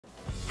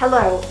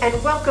Hello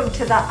and welcome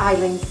to the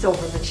Ilene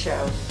Silverman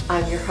Show.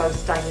 I'm your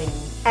host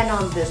Ilene, and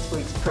on this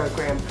week's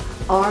program,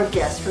 our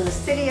guest from the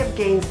city of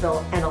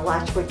Gainesville and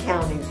Alachua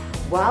County,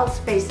 Wild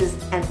Spaces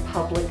and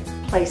Public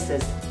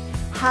Places,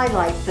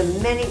 highlight the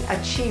many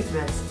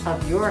achievements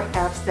of your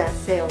half-cent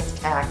sales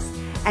tax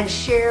and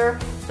share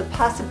the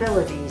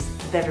possibilities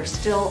that are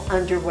still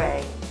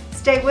underway.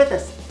 Stay with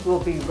us.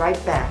 We'll be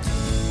right back.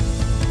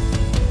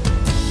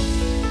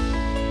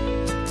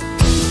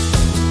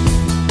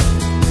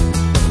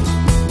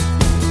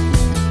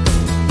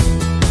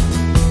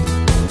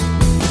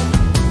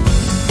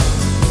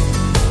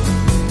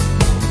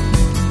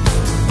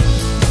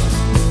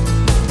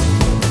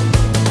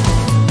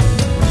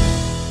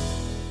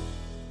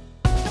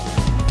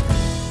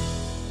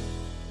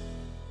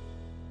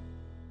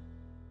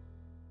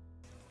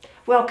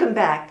 Welcome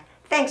back.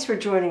 Thanks for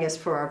joining us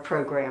for our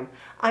program.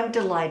 I'm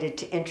delighted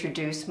to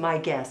introduce my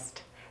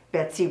guest,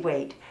 Betsy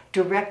Waite,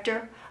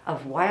 Director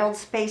of Wild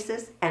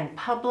Spaces and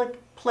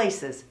Public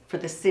Places for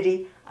the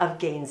City of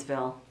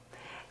Gainesville.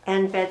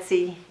 And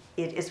Betsy,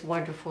 it is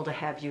wonderful to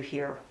have you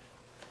here.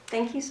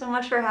 Thank you so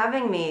much for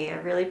having me. I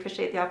really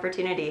appreciate the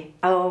opportunity.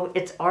 Oh,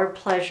 it's our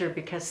pleasure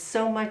because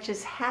so much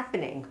is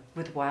happening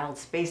with Wild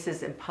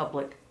Spaces and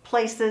Public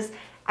Places.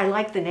 I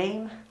like the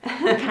name.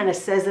 It kind of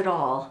says it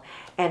all.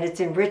 And it's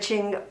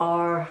enriching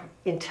our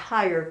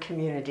entire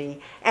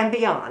community and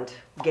beyond.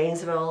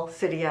 Gainesville,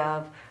 City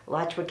of,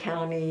 Alachua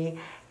County,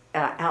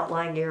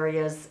 outlying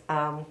areas.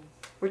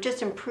 We're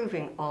just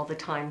improving all the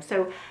time.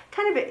 So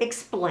kind of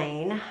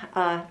explain,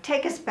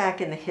 take us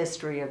back in the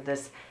history of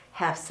this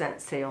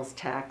half-cent sales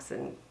tax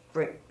and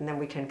then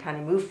we can kind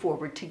of move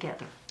forward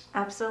together.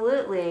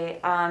 Absolutely.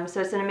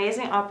 So it's an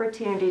amazing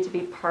opportunity to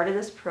be part of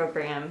this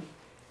program.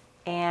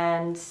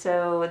 And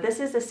so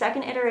this is the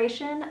second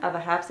iteration of a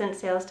half-cent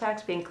sales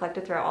tax being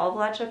collected throughout all of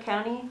Alachua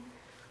County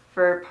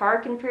for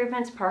park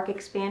improvements, park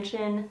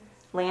expansion,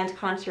 land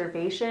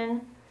conservation.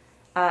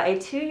 A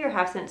 2-year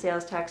half-cent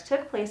sales tax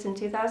took place in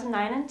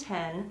 2009 and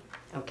 10.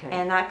 Okay.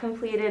 And that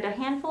completed a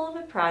handful of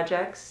the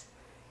projects.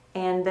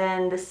 And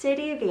then the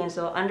City of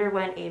Gainesville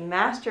underwent a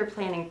master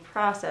planning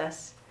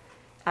process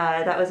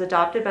that was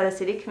adopted by the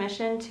City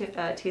Commission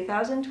to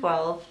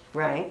 2012.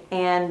 Right.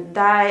 And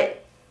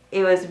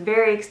it was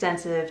very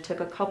extensive, took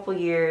a couple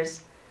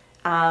years.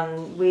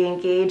 We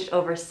engaged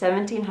over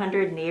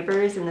 1,700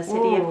 neighbors in the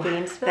city of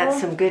Gainesville.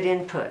 That's some good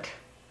input.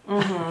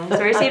 So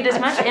we received as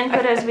much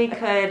input as we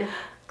could,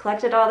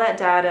 collected all that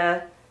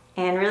data,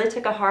 and really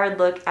took a hard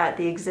look at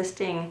the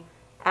existing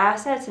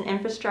assets and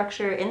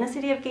infrastructure in the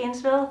city of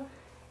Gainesville,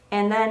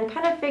 and then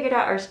kind of figured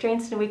out our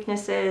strengths and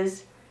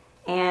weaknesses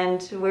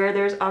and where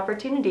there's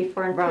opportunity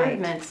for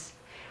improvements.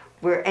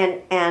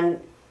 Right.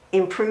 And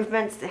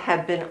improvements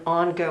have been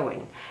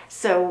ongoing.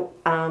 So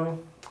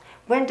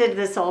when did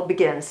this all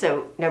begin?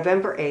 So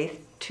November 8th,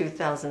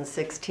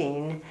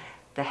 2016,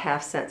 the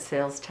half-cent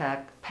sales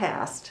tax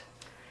passed.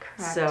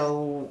 Correct.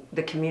 So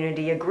the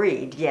community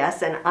agreed,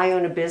 yes, and I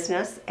own a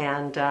business,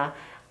 and I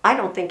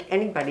don't think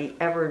anybody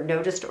ever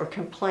noticed or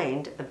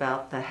complained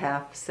about the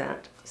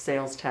half-cent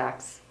sales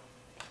tax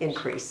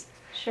increase.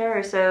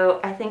 Sure, so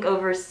I think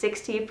over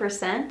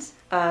 60%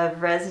 of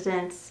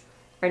residents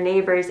or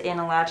neighbors in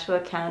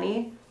Alachua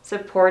County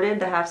supported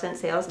the half-cent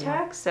sales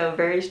tax, so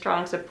very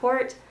strong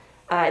support.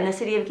 In the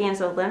city of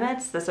Gainesville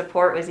limits, the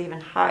support was even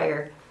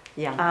higher.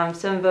 Yeah.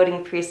 Some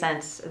voting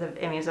precincts,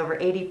 I mean, it's over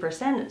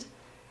 80%.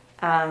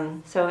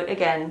 So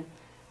again,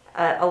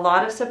 a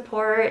lot of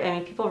support. I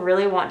mean, people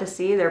really want to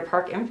see their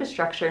park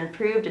infrastructure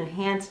improved,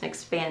 enhanced, and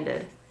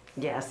expanded.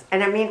 Yes,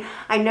 and I mean,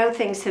 I know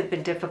things have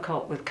been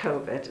difficult with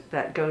COVID,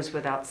 that goes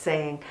without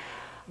saying,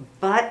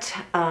 but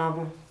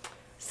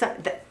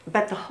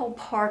but the whole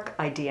park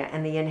idea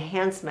and the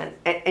enhancement,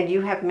 and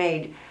you have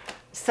made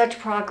such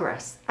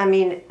progress. I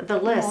mean, the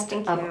list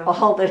of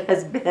all that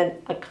has been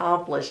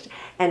accomplished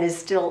and is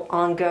still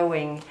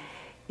ongoing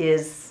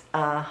is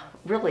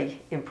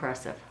really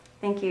impressive.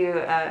 Thank you.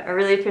 I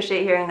really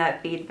appreciate hearing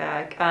that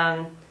feedback.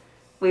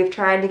 We've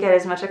tried to get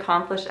as much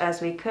accomplished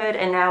as we could,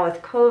 and now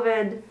with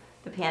COVID,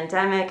 the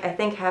pandemic, I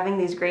think having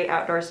these great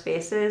outdoor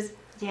spaces,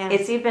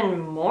 it's even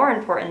more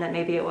important than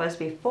maybe it was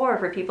before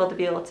for people to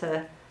be able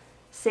to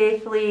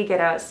safely get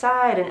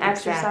outside and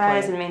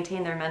exercise and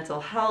maintain their mental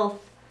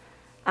health,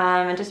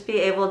 and just be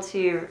able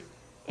to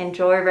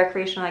enjoy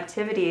recreational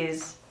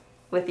activities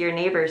with your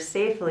neighbors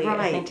safely.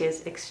 I think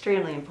is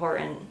extremely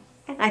important.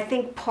 And I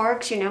think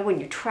parks, you know,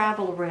 when you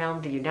travel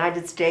around the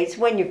United States,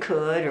 when you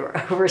could,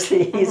 or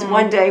overseas,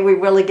 one day we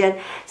will again,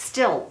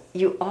 still,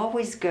 you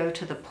always go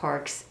to the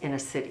parks in a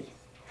city,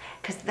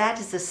 because that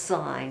is a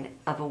sign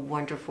of a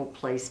wonderful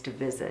place to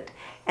visit.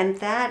 And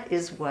that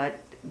is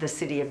what the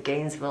city of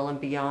Gainesville and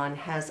beyond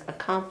is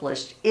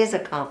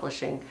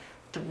accomplishing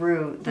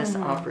through this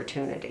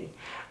opportunity.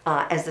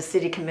 As the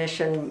City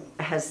Commission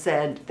has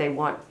said, they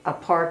want a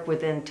park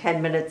within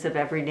 10 minutes of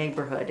every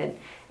neighborhood,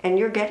 and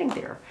you're getting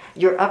there.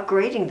 You're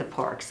upgrading the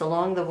parks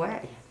along the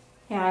way.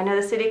 Yeah, I know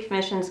the City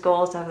Commission's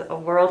goal is to have a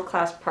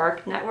world-class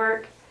park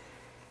network,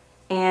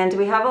 and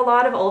we have a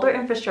lot of older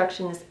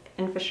infrastructure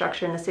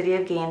in the city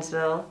of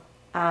Gainesville,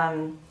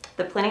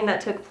 The planning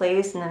that took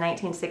place in the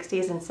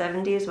 1960s and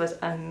 70s was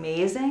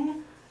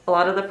amazing. A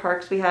lot of the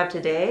parks we have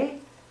today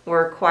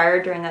were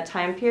acquired during that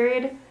time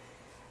period.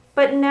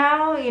 But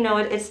now, you know,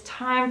 it's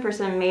time for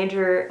some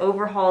major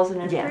overhauls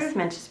and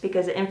improvements, just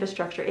because the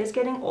infrastructure is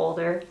getting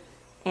older.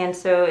 And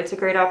so it's a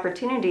great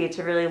opportunity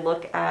to really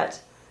look at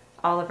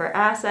all of our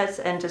assets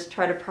and just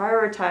try to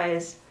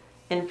prioritize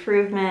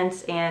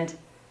improvements. And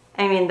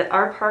I mean,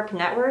 our park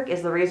network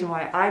is the reason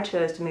why I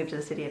chose to move to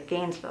the city of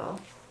Gainesville.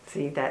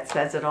 See, that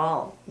says it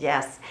all.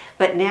 Yes,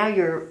 but now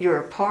you're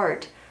a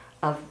part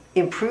of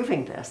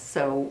improving this.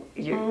 So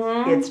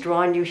it's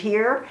drawn you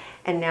here,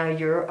 and now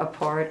you're a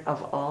part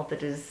of all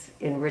that is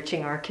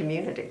enriching our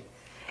community.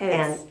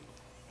 And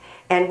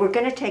we're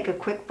going to take a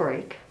quick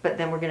break, but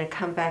then we're going to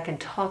come back and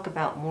talk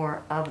about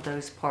more of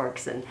those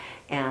parks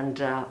and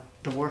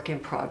the work in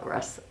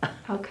progress.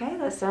 Okay,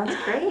 that sounds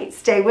great.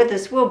 Stay with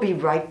us. We'll be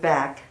right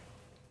back.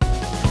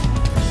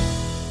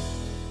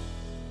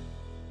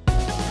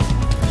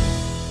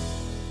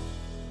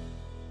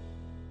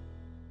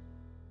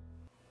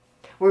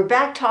 We're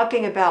back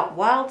talking about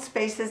wild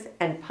spaces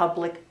and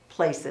public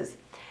places.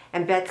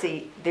 And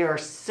Betsy, there are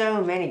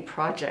so many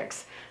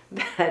projects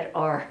that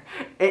are,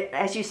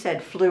 as you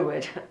said,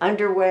 fluid,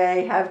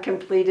 underway, have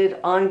completed,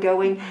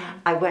 ongoing.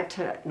 I went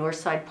to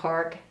Northside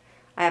Park.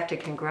 I have to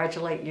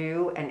congratulate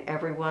you and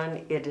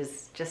everyone. It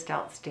is just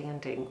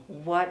outstanding.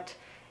 What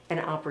an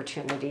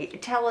opportunity.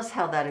 Tell us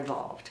how that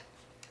evolved.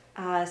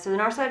 So the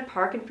Northside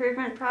Park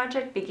Improvement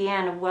Project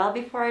began well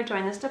before I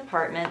joined this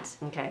department.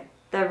 Okay.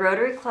 The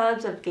Rotary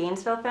Clubs of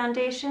Gainesville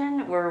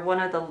Foundation were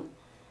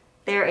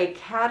they're a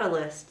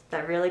catalyst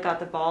that really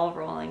got the ball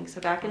rolling. So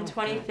back in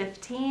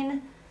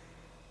 2015,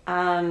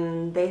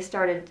 they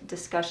started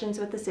discussions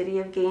with the city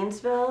of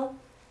Gainesville,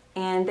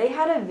 and they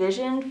had a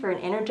vision for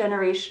an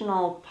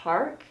intergenerational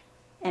park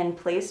and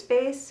play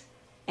space,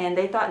 and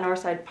they thought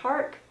Northside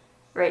Park,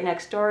 right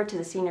next door to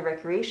the Senior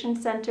Recreation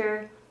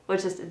Center,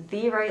 was just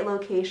the right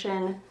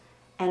location,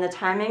 and the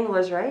timing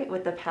was right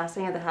with the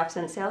passing of the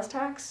half-cent sales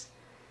tax.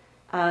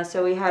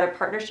 So we had a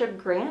partnership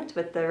grant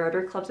with the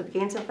Rotary Clubs of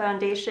Gainesville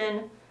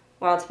Foundation.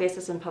 Wild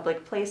Spaces and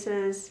Public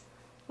Places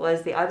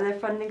was the other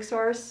funding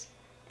source.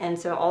 And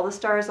so all the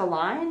stars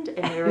aligned,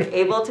 and we were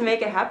able to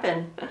make it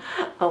happen.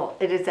 Oh,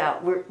 it is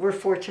out. We're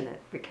fortunate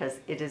because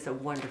it is a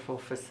wonderful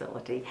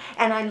facility.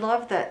 And I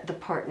love that the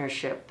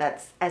partnership,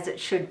 that's as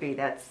it should be.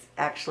 That's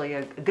actually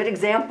a good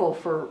example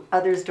for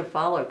others to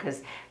follow,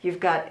 because you've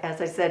got, as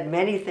I said,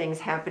 many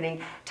things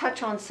happening.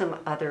 Touch on some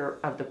other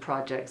of the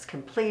projects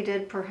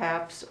completed,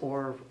 perhaps,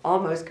 or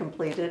almost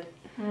completed.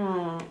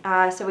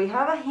 So we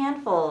have a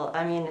handful.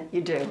 I mean, you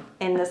do.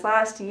 In this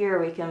last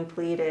year, we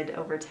completed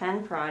over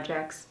 10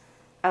 projects.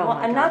 Oh, well,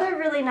 another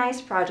really nice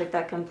project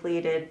that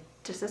completed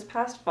just this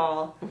past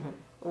fall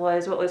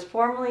was what was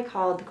formerly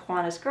called the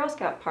Kiwanis Girl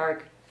Scout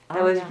Park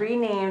that was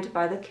renamed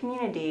by the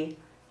community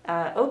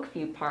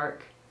Oakview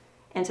Park.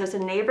 And so it's a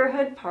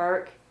neighborhood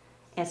park.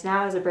 And it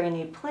now has a brand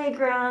new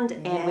playground,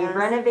 and we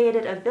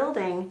renovated a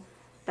building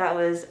that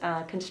was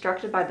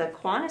constructed by the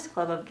Kiwanis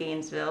Club of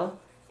Gainesville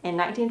in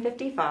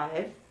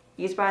 1955,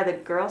 used by the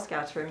Girl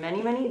Scouts for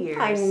many, many years.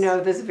 I know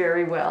this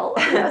very well.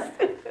 Yes.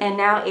 And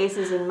now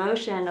Aces in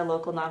Motion, a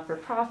local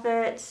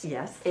not-for-profit,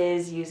 yes,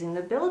 is using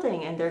the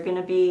building, and they're going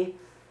to be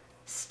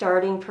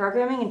starting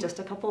programming in just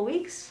a couple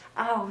weeks.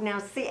 Oh, now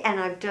see, and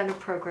I've done a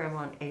program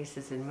on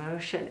Aces in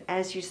Motion.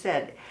 As you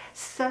said,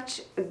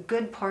 such a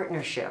good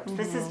partnership.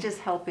 This is just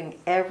helping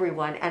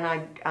everyone, and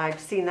I've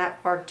seen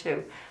that park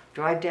too.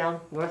 Drive down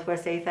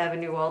Northwest 8th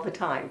Avenue all the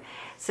time.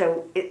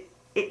 So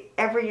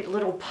every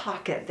little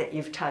pocket that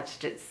you've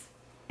touched,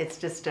 it's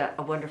just a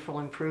wonderful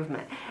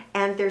improvement.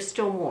 And there's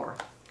still more.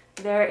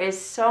 There is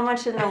so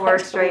much in the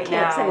works right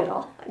now. Can't say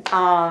it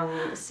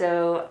all.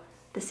 So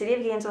the city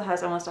of Gainesville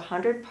has almost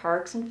 100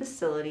 parks and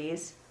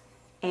facilities,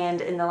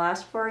 and in the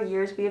last 4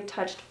 years we have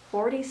touched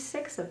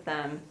 46 of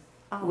them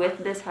with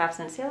this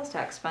half-cent sales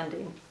tax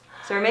funding.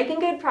 So we're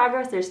making good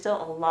progress. There's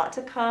still a lot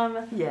to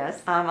come.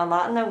 Yes. A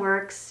lot in the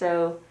works.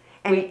 So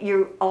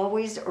you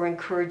always are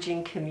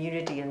encouraging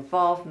community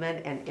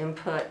involvement and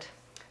input.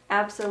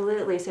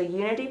 Absolutely. So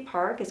Unity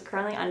Park is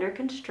currently under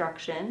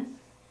construction.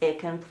 It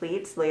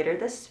completes later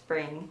this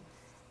spring,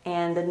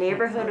 and the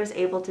neighborhood was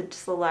able to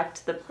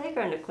select the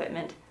playground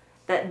equipment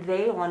that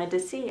they wanted to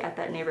see at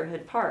that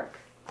neighborhood park.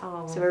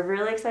 So we're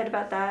really excited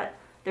about that.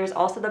 There's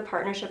also the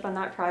partnership on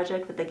that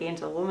project with the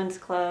Gainesville Women's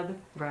Club.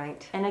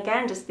 Right. And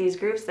again, just these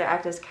groups that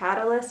act as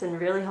catalysts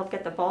and really help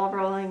get the ball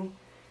rolling.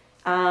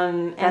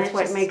 That's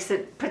what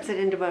puts it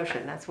into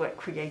motion. That's what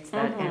creates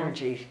that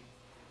energy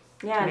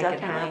to make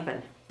it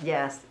happen.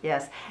 Yes,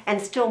 yes.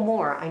 And still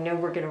more. I know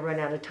we're going to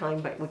run out of time,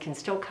 but we can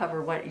still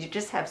cover one. You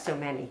just have so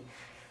many.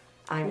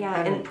 I'm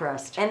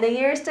impressed. And the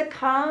years to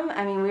come,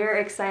 I mean, we're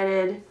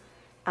excited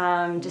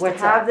to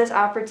have this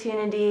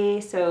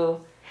opportunity.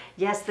 So,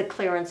 yes, the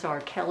Clarence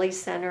R. Kelly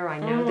Center. I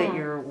know that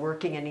you're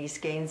working in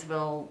East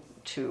Gainesville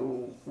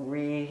to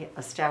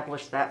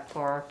re-establish that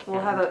park.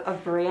 We'll have a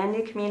brand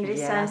new community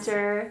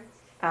center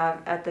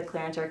at the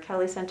Clarence R.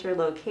 Kelly Center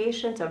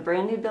location. So a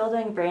brand new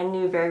building, brand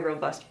new, very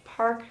robust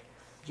park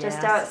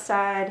just Yes.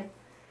 outside.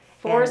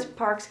 Forest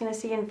Park's going to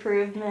see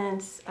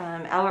improvements.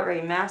 Albert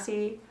Ray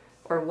Massey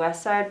or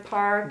West Side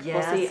Park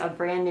will see Yes. a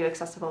brand new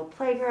accessible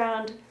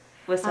playground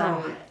with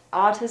some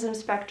autism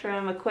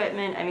spectrum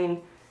equipment. I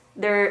mean,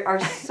 there are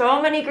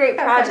so many great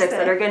projects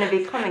that are going to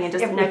be coming in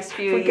just the next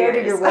few years. If we go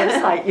to your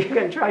website, you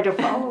can try to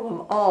follow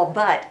them all.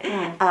 But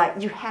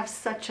you have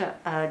such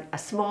a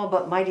small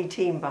but mighty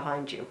team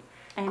behind you.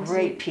 And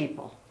Great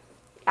people.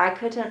 I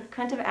couldn't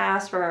have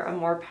asked for a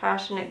more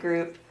passionate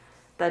group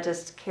that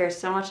just cares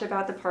so much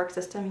about the park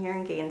system here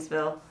in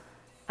Gainesville.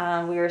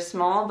 We are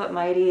small but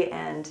mighty,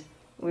 and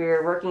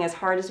we're working as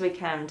hard as we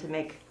can to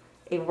make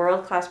a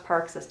world-class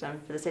park system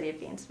for the city of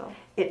Gainesville.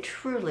 It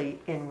truly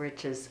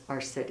enriches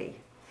our city.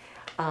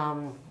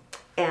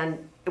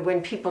 And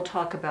when people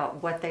talk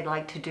about what they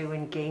like to do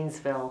in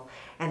Gainesville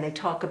and they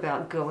talk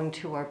about going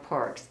to our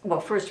parks, well,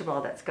 first of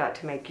all, that's got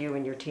to make you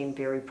and your team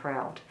very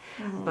proud.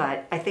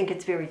 But I think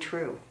it's very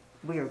true.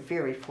 We are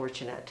very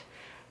fortunate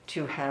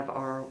to have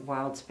our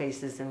wild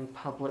spaces and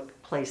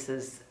public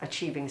places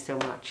achieving so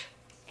much.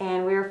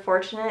 And we're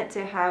fortunate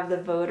to have the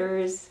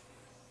voters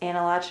in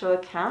Alachua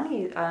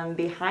County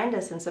behind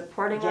us and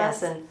supporting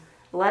us and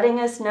letting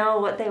us know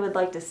what they would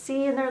like to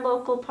see in their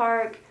local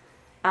park.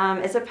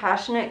 It's a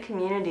passionate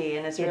community,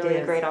 and it's really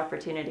a great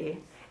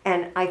opportunity.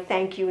 And I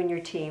thank you and your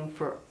team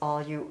for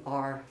all you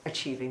are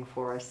achieving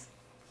for us.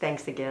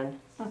 Thanks again.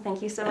 Well,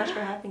 thank you so much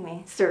for having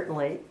me.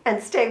 Certainly.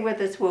 And stay with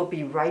us. We'll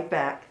be right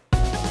back.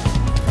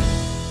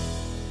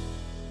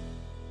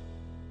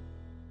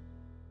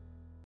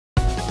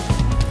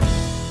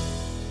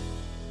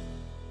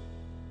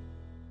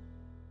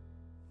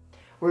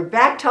 We're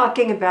back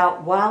talking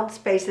about wild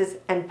spaces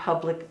and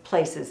public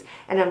places,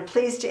 and I'm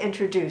pleased to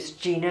introduce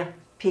Gina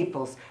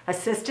Peoples,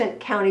 Assistant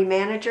County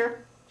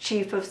Manager,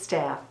 Chief of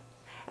Staff.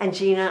 And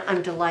Gina,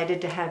 I'm delighted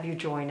to have you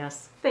join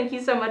us. Thank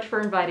you so much for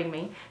inviting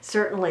me.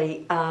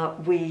 Certainly,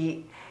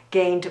 we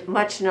gained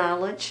much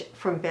knowledge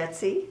from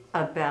Betsy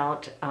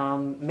about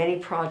many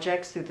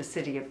projects through the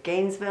city of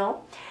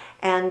Gainesville,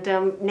 and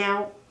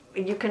now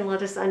you can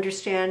let us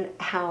understand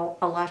how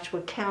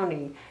Alachua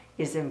County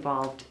is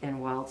involved in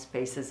wild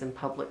spaces and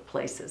public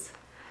places.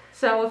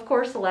 So, of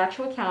course,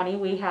 Alachua County,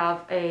 we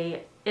have an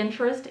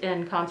interest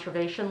in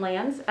conservation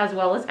lands as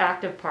well as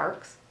active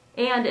parks.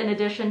 And in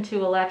addition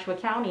to Alachua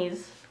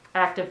County's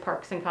active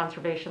parks and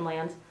conservation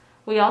lands,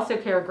 we also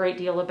care a great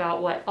deal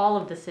about what all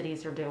of the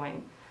cities are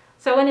doing.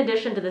 So in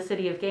addition to the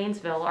city of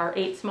Gainesville, our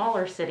 8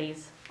 smaller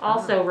cities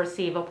also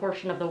receive a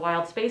portion of the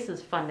wild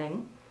spaces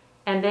funding,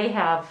 and they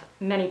have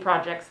many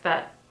projects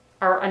that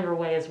are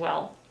underway as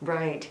well.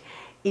 Right.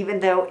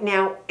 Even though,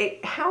 now,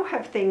 how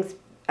have things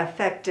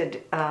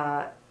affected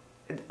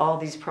all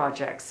these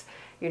projects,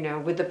 you know,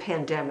 with the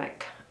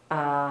pandemic?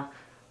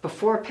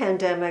 Before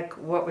pandemic,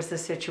 what was the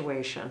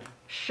situation?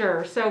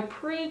 Sure. So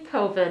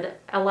pre-COVID,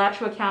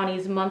 Alachua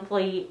County's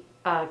monthly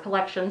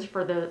collections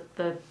for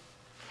the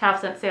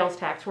half-cent sales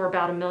tax were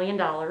about $1 million.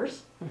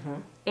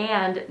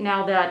 And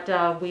now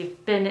that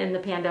we've been in the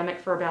pandemic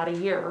for about a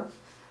year,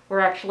 we're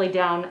actually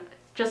down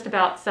just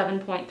about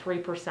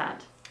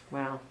 7.3%.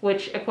 Wow.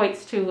 Which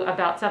equates to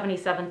about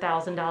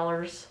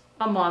 $77,000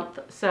 a month,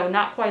 so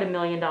not quite $1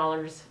 million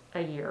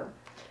a year.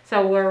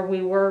 So where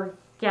we were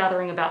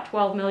gathering about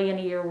 $12 million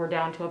a year, we're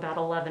down to about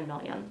 $11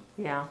 million.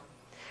 Yeah.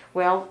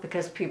 Well,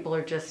 because people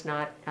are just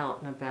not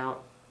out and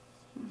about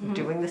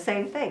doing the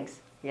same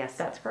things. Yes.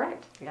 That's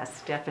correct.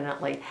 Yes,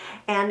 definitely.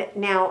 And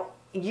now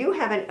you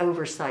have an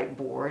oversight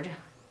board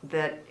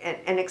that,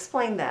 and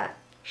explain that.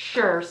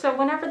 Sure. So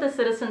whenever the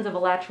citizens of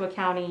Alachua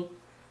County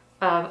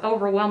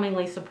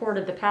overwhelmingly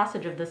supported the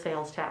passage of the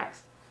sales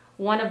tax,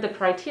 one of the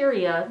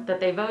criteria that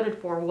they voted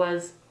for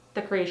was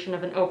the creation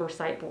of an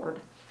oversight board.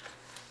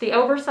 The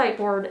oversight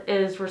board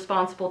is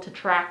responsible to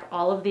track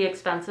all of the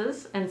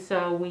expenses, and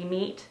so we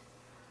meet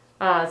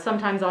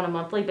sometimes on a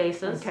monthly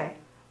basis. Okay.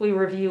 We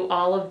review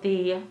all of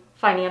the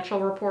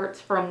financial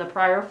reports from the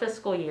prior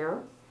fiscal year,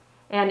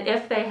 and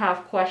if they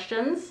have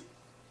questions,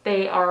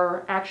 they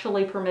are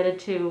actually permitted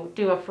to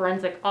do a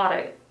forensic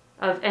audit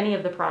of any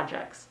of the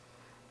projects,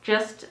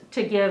 just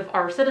to give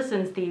our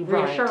citizens the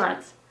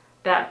reassurance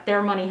that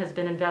their money has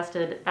been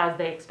invested as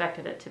they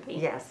expected it to be.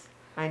 Yes,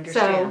 I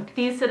understand. So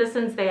these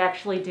citizens, they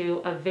actually do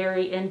a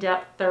very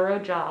in-depth, thorough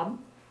job,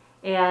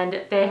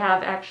 and they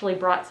have actually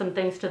brought some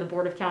things to the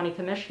Board of County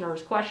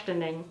Commissioners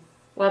questioning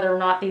whether or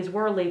not these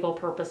were legal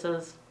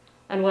purposes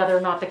and whether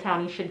or not the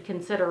county should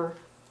consider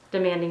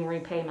demanding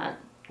repayment.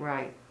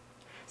 Right.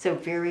 So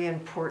very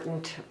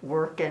important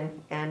work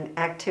and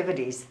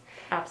activities.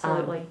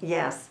 Absolutely.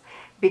 Yes,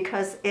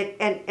 because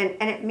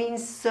it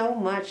means so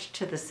much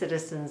to the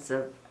citizens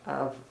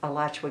of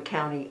Alachua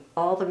County,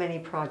 all the many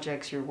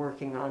projects you're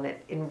working on.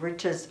 It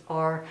enriches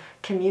our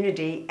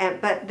community.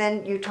 But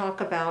then you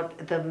talk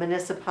about the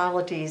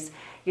municipalities,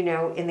 you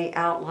know, in the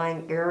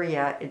outlying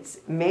area. It's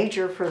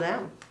major for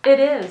them. It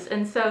is,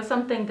 and so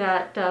something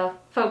that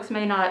folks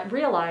may not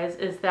realize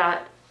is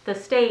that the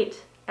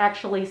state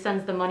actually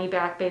sends the money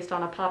back based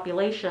on a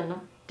population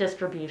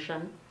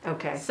distribution.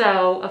 Okay.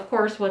 So, of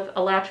course, with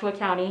Alachua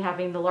County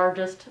having the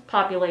largest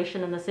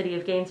population and the city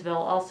of Gainesville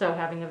also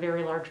having a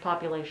very large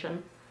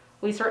population,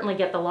 we certainly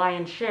get the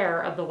lion's share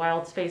of the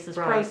wild spaces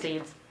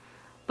proceeds.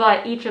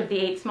 But each of the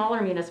 8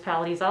 smaller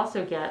municipalities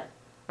also get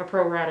a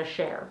pro rata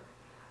share.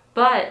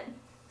 But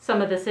some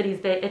of the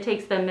cities, it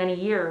takes them many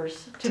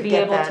years to be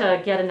able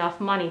to get enough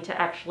money to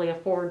actually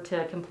afford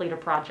to complete a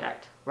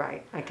project.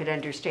 Right, I could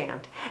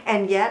understand.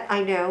 And yet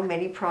I know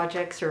many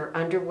projects are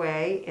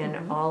underway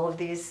in all of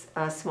these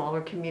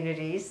smaller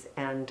communities,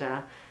 and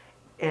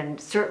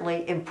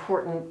certainly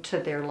important to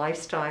their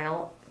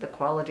lifestyle, the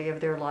quality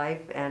of their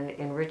life, and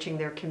enriching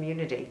their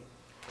community.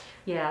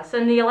 Yes,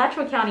 and the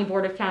Alachua County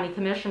Board of County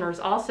Commissioners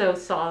also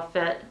saw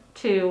fit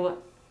to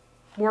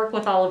work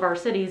with all of our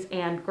cities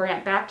and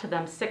grant back to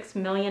them $6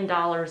 million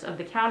of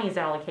the county's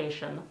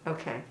allocation.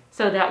 Okay.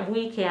 So that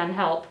we can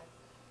help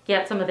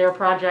get some of their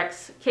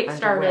projects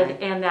kick-started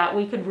and that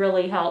we could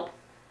really help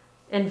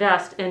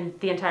invest in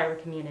the entire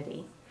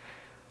community.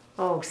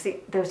 Oh, see,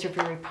 those are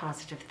very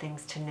positive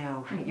things to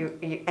know.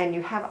 And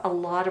you have a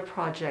lot of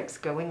projects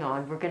going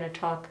on. We're going to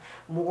talk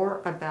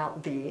more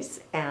about these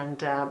and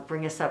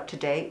bring us up to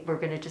date. We're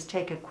going to just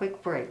take a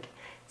quick break.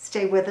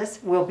 Stay with us.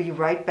 We'll be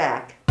right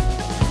back.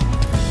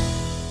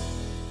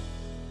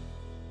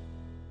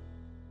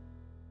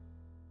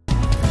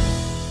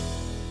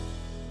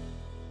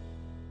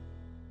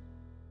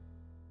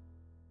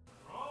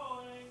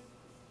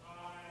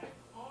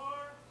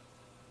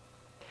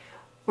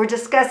 We're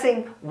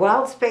discussing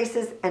wild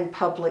spaces and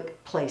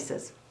public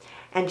places.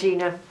 And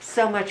Gina,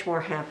 so much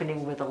more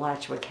happening with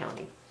Alachua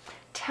County.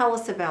 Tell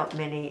us about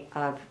many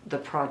of the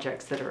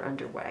projects that are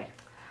underway.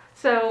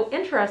 So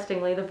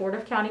interestingly, the Board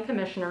of County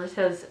Commissioners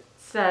has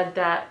said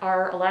that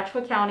our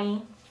Alachua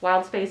County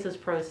wild spaces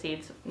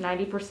proceeds,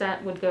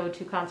 90% would go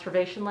to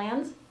conservation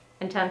lands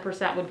and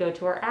 10% would go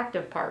to our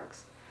active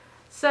parks.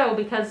 So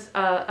because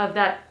of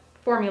that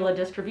formula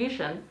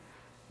distribution,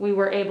 we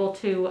were able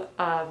to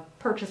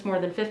purchase more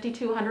than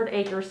 5,200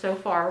 acres so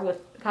far with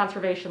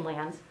conservation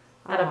lands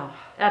at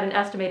an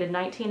estimated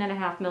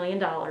 $19.5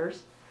 million.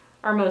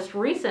 Our most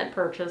recent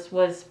purchase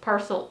was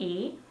Parcel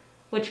E,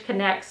 which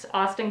connects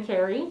Austin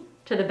Cary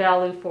to the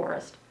Baloo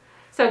Forest.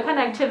 So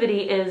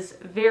connectivity is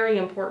very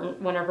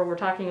important whenever we're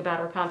talking about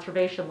our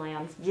conservation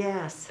lands.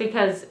 Yes.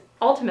 Because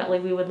ultimately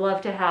we would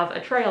love to have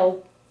a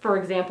trail, for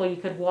example, you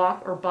could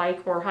walk or bike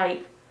or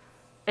hike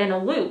in a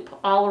loop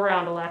all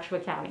around Alachua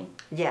County.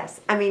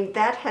 Yes, I mean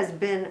that has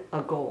been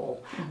a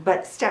goal,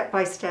 but step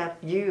by step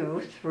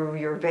you, through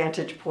your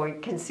vantage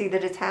point, can see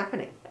that it's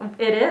happening.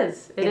 It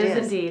is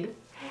indeed.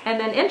 And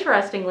then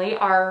interestingly,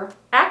 our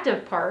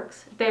active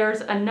parks,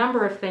 there's a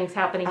number of things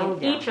happening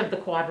in each of the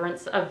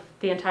quadrants of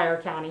the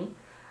entire county.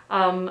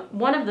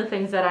 One of the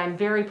things that I'm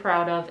very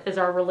proud of is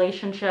our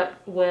relationship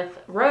with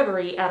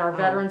Rotary at our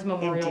Veterans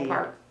Memorial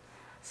Park.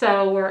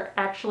 So we're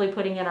actually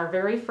putting in our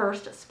very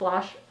first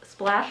splash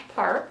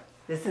park.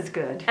 This is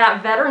good.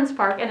 At Veterans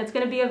Park, and it's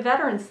going to be a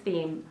veterans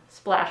theme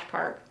splash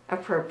park.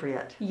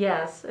 Appropriate.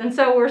 Yes, and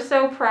so we're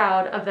so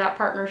proud of that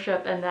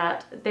partnership and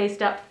that they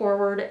stepped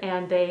forward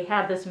and they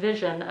had this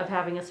vision of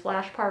having a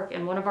splash park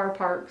in one of our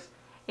parks,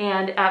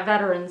 and at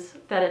Veterans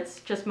that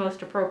it's just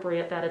most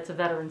appropriate that it's a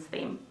veterans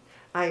theme.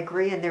 I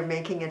agree, and they're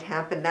making it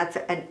happen. That's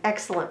an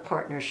excellent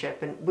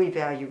partnership, and we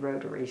value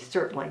Rotary,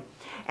 certainly.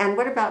 And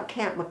what about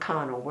Camp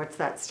McConnell? What's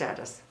that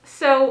status?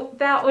 So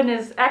that one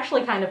is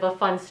actually kind of a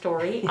fun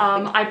story.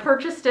 I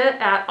purchased it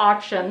at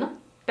auction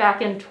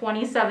back in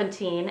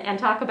 2017, and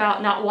talk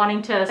about not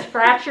wanting to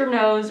scratch your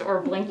nose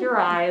or blink your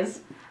eyes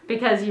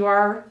because you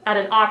are at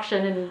an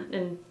auction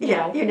and you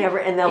know. You never,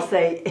 and they'll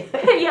say.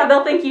 Yeah,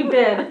 they'll think you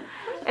bid.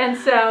 And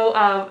so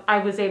I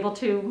was able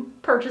to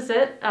purchase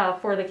it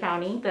for the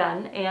county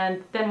then,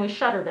 and then we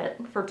shuttered it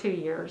for 2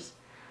 years.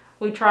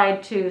 We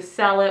tried to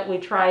sell it, we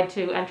tried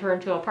to enter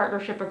into a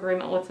partnership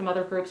agreement with some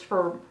other groups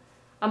for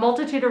a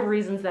multitude of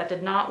reasons that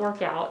did not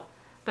work out.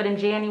 But in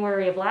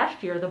January of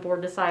last year, the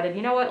board decided,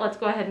 you know what, let's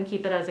go ahead and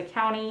keep it as a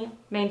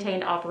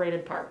county-maintained,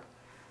 operated park.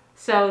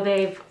 So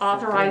they've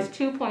authorized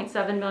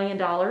 $2.7 million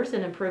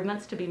in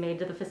improvements to be made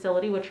to the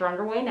facility, which are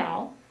underway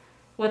now,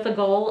 with the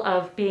goal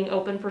of being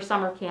open for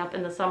summer camp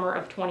in the summer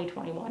of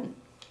 2021.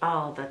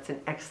 Oh, that's an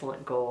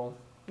excellent goal.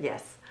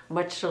 Yes,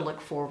 much to look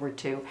forward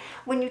to.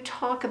 When you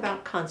talk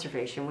about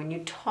conservation, when you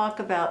talk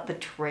about the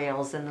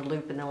trails and the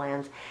loop and the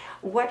lands,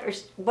 what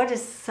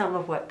is some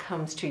of what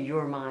comes to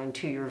your mind,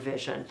 to your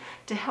vision,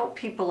 to help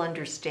people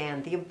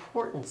understand the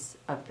importance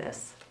of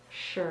this?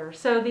 Sure.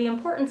 So the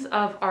importance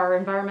of our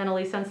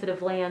environmentally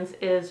sensitive lands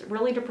is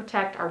really to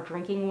protect our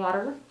drinking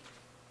water,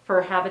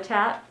 for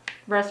habitat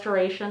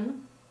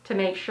restoration, to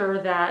make sure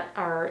that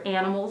our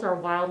animals, our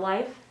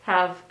wildlife,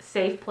 have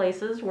safe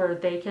places where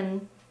they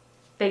can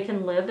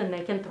live and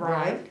they can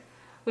thrive. Right.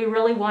 We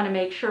really want to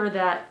make sure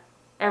that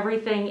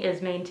everything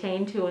is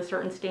maintained to a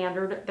certain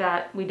standard,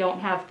 that we don't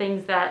have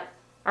things that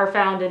are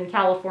found in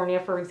California,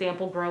 for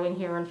example, growing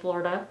here in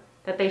Florida,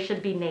 that they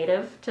should be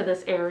native to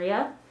this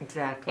area.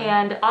 Exactly.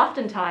 And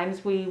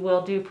oftentimes we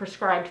will do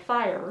prescribed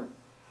fire,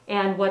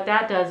 and what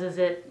that does is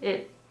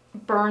it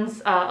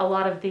burns a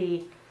lot of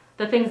the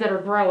things that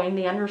are growing,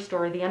 the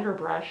understory, the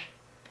underbrush,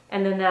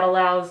 and then that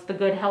allows the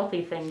good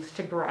healthy things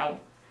to grow.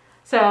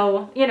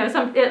 So, you know,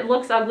 it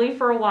looks ugly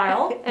for a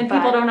while, and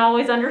people don't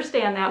always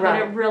understand that, but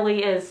it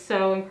really is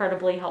so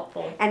incredibly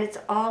helpful. And it's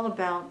all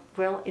about,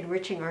 well,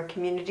 enriching our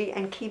community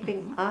and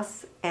keeping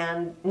us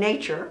and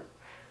nature,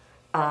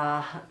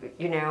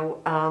 you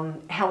know,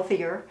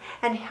 healthier,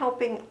 and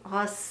helping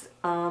us,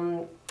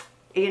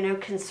 you know,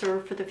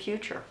 conserve for the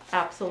future.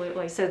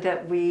 Absolutely. So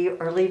that we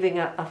are leaving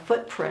a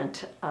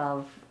footprint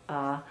of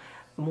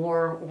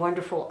more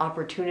wonderful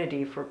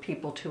opportunity for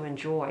people to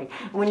enjoy.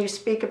 When you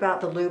speak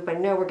about the loop, I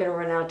know we're going to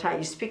run out of time,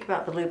 you speak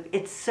about the loop,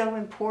 it's so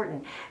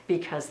important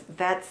because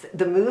that's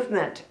the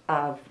movement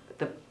of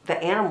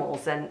the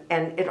animals, and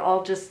it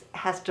all just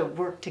has to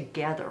work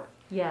together.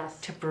 Yes.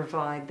 To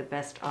provide the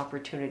best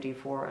opportunity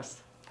for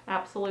us.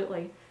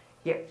 Absolutely.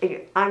 Yeah,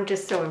 I'm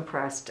just so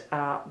impressed.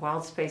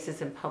 Wild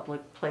Spaces in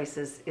Public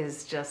Places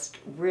is just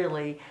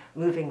really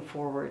moving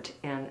forward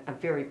in a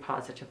very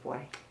positive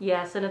way.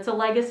 Yes, and it's a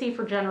legacy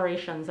for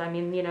generations. I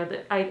mean, you know,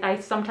 I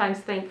sometimes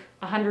think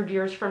 100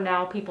 years from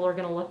now, people are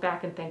going to look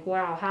back and think,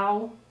 wow,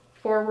 how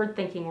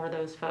forward-thinking were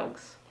those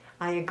folks?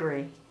 I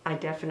agree. I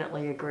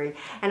definitely agree.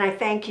 And I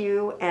thank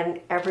you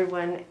and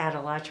everyone at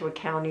Alachua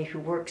County who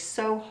works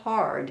so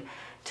hard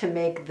to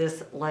make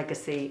this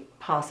legacy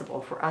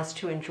possible for us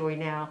to enjoy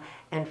now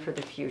and for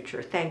the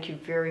future. Thank you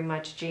very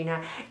much,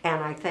 Gina.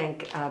 And I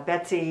thank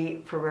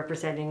Betsy for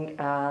representing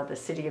the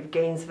city of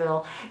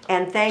Gainesville.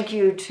 And thank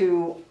you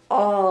to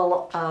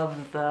all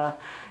of the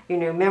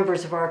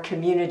members of our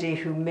community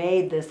who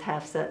made this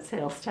half-cent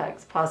sales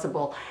tax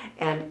possible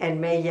and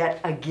may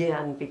yet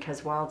again,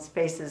 because Wild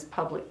Spaces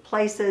Public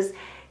Places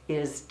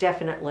is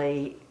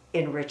definitely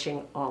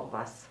enriching all of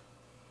us.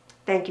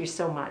 Thank you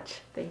so much.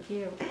 Thank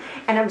you.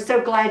 And I'm so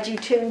glad you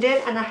tuned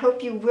in, and I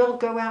hope you will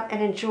go out and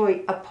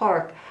enjoy a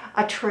park,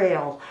 a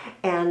trail,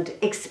 and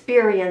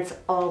experience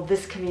all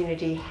this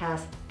community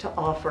has to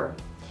offer.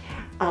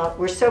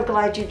 We're so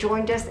glad you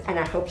joined us, and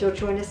I hope you'll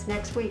join us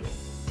next week.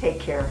 Take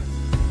care.